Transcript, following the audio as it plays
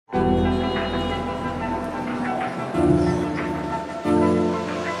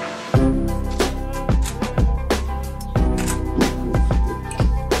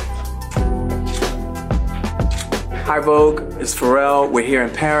Vogue, it's Pharrell. We're here in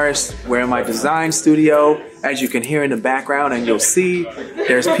Paris. We're in my design studio. As you can hear in the background, and you'll see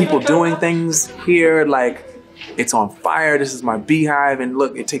there's people doing things here like it's on fire. This is my beehive, and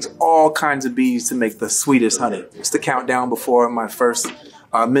look, it takes all kinds of bees to make the sweetest honey. It's the countdown before my first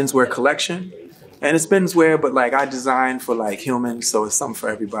menswear collection. And it's menswear, but like I designed for like humans, so it's something for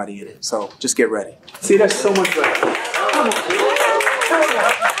everybody in it. So just get ready. See, that's so much better.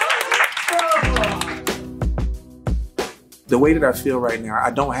 The way that I feel right now,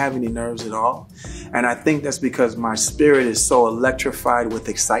 I don't have any nerves at all. And I think that's because my spirit is so electrified with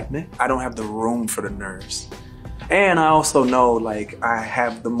excitement. I don't have the room for the nerves. And I also know like I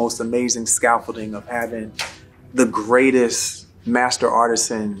have the most amazing scaffolding of having the greatest master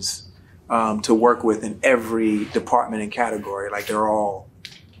artisans to work with in every department and category. Like they're all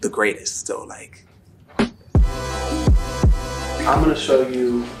the greatest. So like, I'm gonna show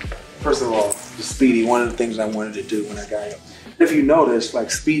you, first of all, the Speedy, one of the things I wanted to do when I got it. If you notice, like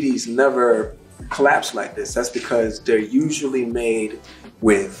Speedies never collapse like this. That's because they're usually made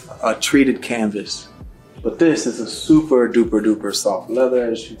with a treated canvas. But this is a super duper duper soft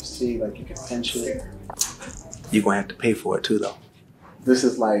leather. As you can see, like you can pinch it. You're gonna have to pay for it too though. This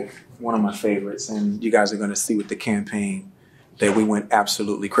is like one of my favorites, and you guys are gonna see with the campaign that we went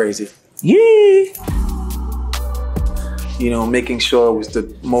absolutely crazy. Yeah! You know, making sure it was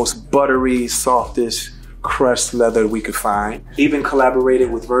the most buttery, softest, crushed leather we could find. Even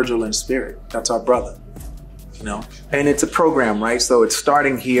collaborated with Virgil and Spirit. That's our brother, you know? And it's a program, right? So it's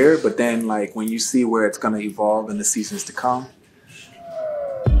starting here, but then like when you see where it's gonna evolve in the seasons to come.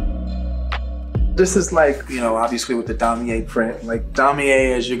 This is like, you know, obviously with the damier print, like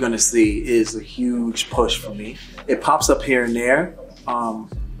damier, as you're gonna see, is a huge push for me. It pops up here and there,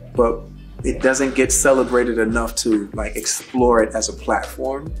 but it doesn't get celebrated enough to like explore it as a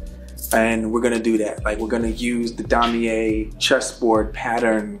platform. And we're gonna do that. Like we're gonna use the damier chessboard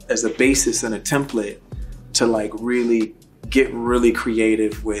pattern as a basis and a template to like really get really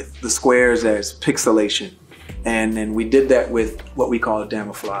creative with the squares as pixelation. And then we did that with what we call a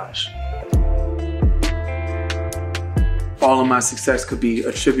camouflage. All of my success could be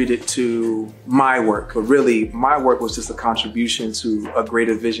attributed to my work, but really my work was just a contribution to a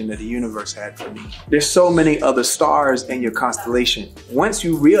greater vision that the universe had for me. There's so many other stars in your constellation. Once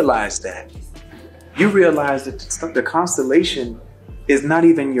you realize that, you realize that the constellation is not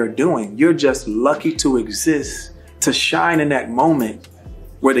even your doing. You're just lucky to exist, to shine in that moment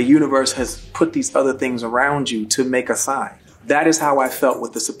where the universe has put these other things around you to make a sign. That is how I felt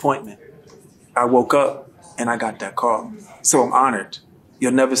with this appointment. I woke up and I got that call. So I'm honored.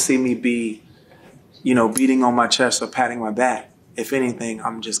 You'll never see me be, you know, beating on my chest or patting my back. If anything,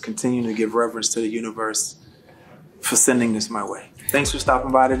 I'm just continuing to give reverence to the universe for sending this my way. Thanks for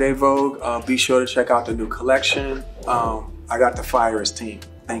stopping by today, Vogue. Be sure to check out the new collection. I got the Fire's team.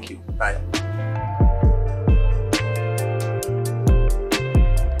 Thank you. Bye.